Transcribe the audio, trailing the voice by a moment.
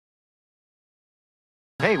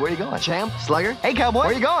Hey, where you going? Champ? Slugger? Hey, cowboy.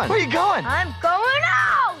 Where you going? Where you going? I'm going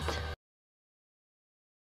out!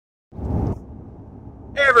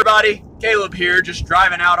 Hey everybody, Caleb here, just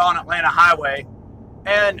driving out on Atlanta Highway.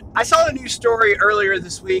 And I saw a news story earlier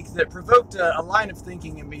this week that provoked a line of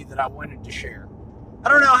thinking in me that I wanted to share. I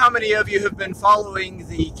don't know how many of you have been following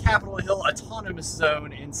the Capitol Hill Autonomous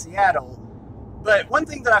Zone in Seattle, but one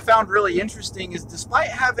thing that I found really interesting is despite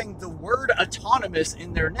having the word autonomous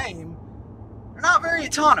in their name, they're not very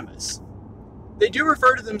autonomous. They do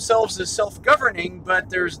refer to themselves as self-governing, but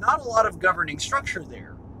there's not a lot of governing structure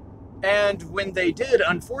there. And when they did,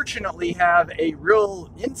 unfortunately, have a real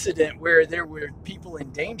incident where there were people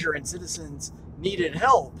in danger and citizens needed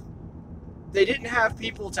help, they didn't have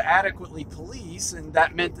people to adequately police, and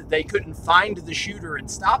that meant that they couldn't find the shooter and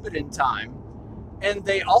stop it in time. And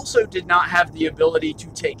they also did not have the ability to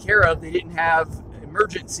take care of, they didn't have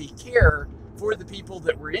emergency care for the people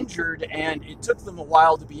that were injured, and it took them a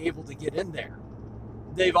while to be able to get in there.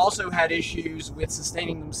 They've also had issues with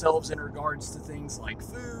sustaining themselves in regards to things like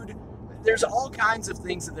food. There's all kinds of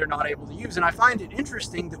things that they're not able to use, and I find it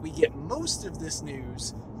interesting that we get most of this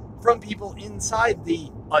news from people inside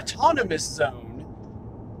the autonomous zone,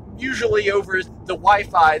 usually over the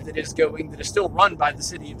Wi-Fi that is still run by the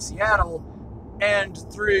city of Seattle,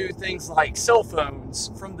 and through things like cell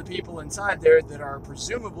phones from the people inside there that are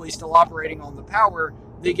presumably still operating on the power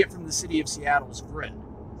they get from the city of Seattle's grid.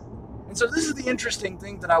 And so this is the interesting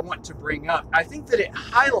thing that I want to bring up. I think that it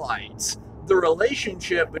highlights the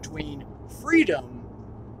relationship between freedom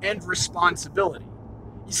and responsibility.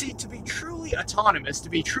 You see, to be truly autonomous, to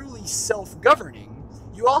be truly self-governing,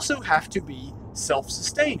 you also have to be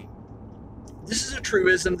self-sustaining. This is a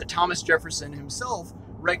truism that Thomas Jefferson himself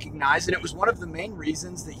recognized, and it was one of the main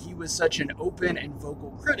reasons that he was such an open and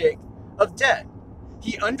vocal critic of debt.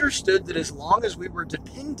 He understood that as long as we were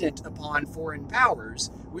dependent upon foreign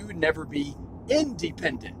powers, we would never be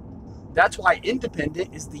independent. That's why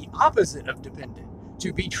independent is the opposite of dependent.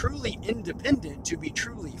 To be truly independent, to be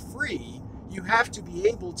truly free, you have to be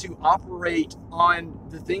able to operate on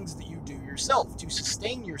the things that you do yourself, to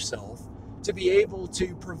sustain yourself, to be able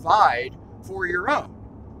to provide for your own.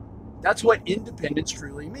 That's what independence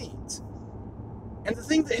truly means. And the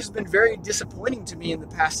thing that has been very disappointing to me in the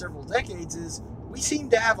past several decades is we seem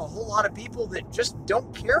to have a whole lot of people that just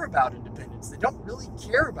don't care about independence. They don't really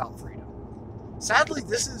care about freedom. Sadly,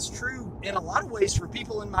 this is true in a lot of ways for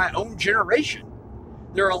people in my own generation.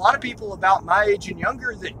 There are a lot of people about my age and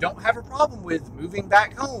younger that don't have a problem with moving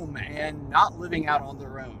back home and not living out on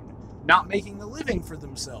their own, not making a living for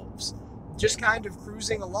themselves, just kind of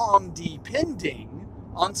cruising along depending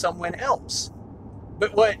on someone else.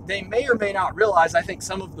 But what they may or may not realize, I think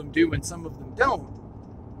some of them do and some of them don't,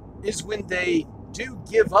 is when they do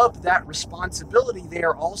give up that responsibility, they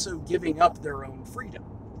are also giving up their own freedom.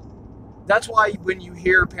 That's why when you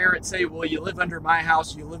hear parents say, well, you live under my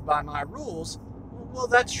house, you live by my rules, well,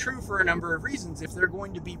 that's true for a number of reasons. If they're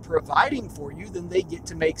going to be providing for you, then they get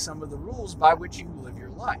to make some of the rules by which you live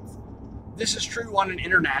your life. This is true on an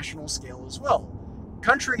international scale as well.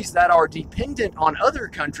 Countries that are dependent on other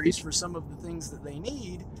countries for some of the things that they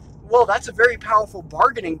need, well, that's a very powerful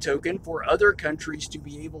bargaining token for other countries to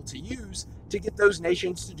be able to use to get those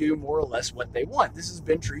nations to do more or less what they want. This has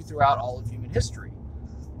been true throughout all of human history.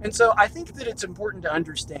 And so I think that it's important to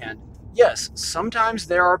understand, yes, sometimes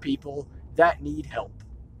there are people that need help,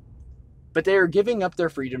 but they are giving up their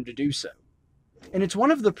freedom to do so. And it's one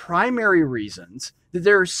of the primary reasons that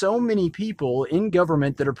there are so many people in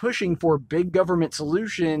government that are pushing for big government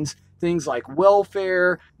solutions, things like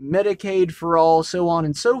welfare, Medicaid for all, so on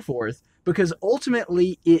and so forth, because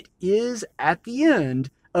ultimately it is, at the end,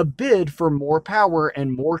 a bid for more power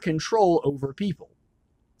and more control over people.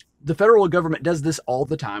 The federal government does this all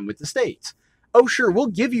the time with the states. Oh, sure, we'll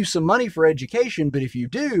give you some money for education, but if you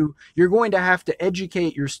do, you're going to have to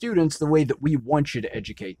educate your students the way that we want you to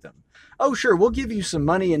educate them. Oh, sure, we'll give you some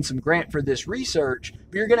money and some grant for this research,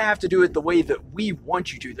 but you're going to have to do it the way that we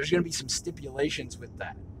want you to. There's going to be some stipulations with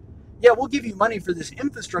that. Yeah, we'll give you money for this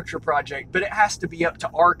infrastructure project, but it has to be up to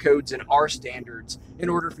our codes and our standards in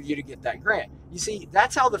order for you to get that grant. You see,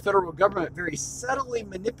 that's how the federal government very subtly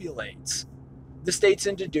manipulates the states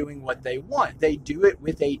into doing what they want. They do it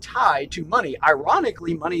with a tie to money.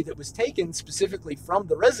 Ironically, money that was taken specifically from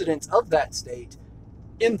the residents of that state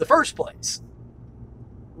in the first place,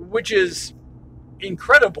 which is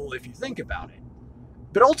incredible if you think about it.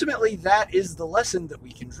 But ultimately, that is the lesson that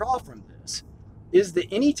we can draw from this, is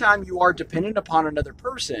that anytime you are dependent upon another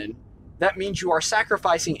person, that means you are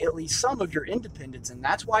sacrificing at least some of your independence. And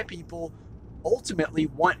that's why people ultimately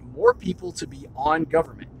want more people to be on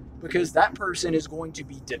government, because that person is going to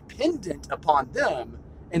be dependent upon them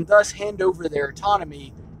and thus hand over their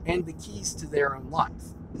autonomy and the keys to their own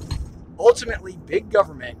life. Ultimately, big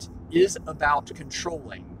government is about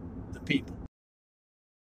controlling the people.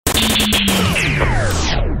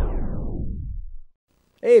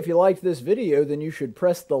 Hey, if you liked this video, then you should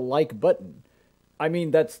press the like button. I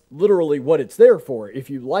mean, that's literally what it's there for.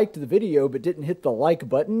 If you liked the video but didn't hit the like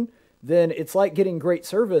button, then it's like getting great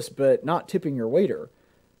service but not tipping your waiter.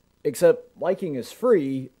 Except liking is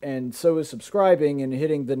free, and so is subscribing and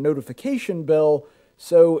hitting the notification bell.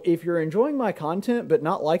 So if you're enjoying my content but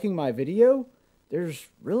not liking my video, there's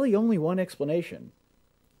really only one explanation.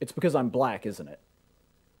 It's because I'm black, isn't it?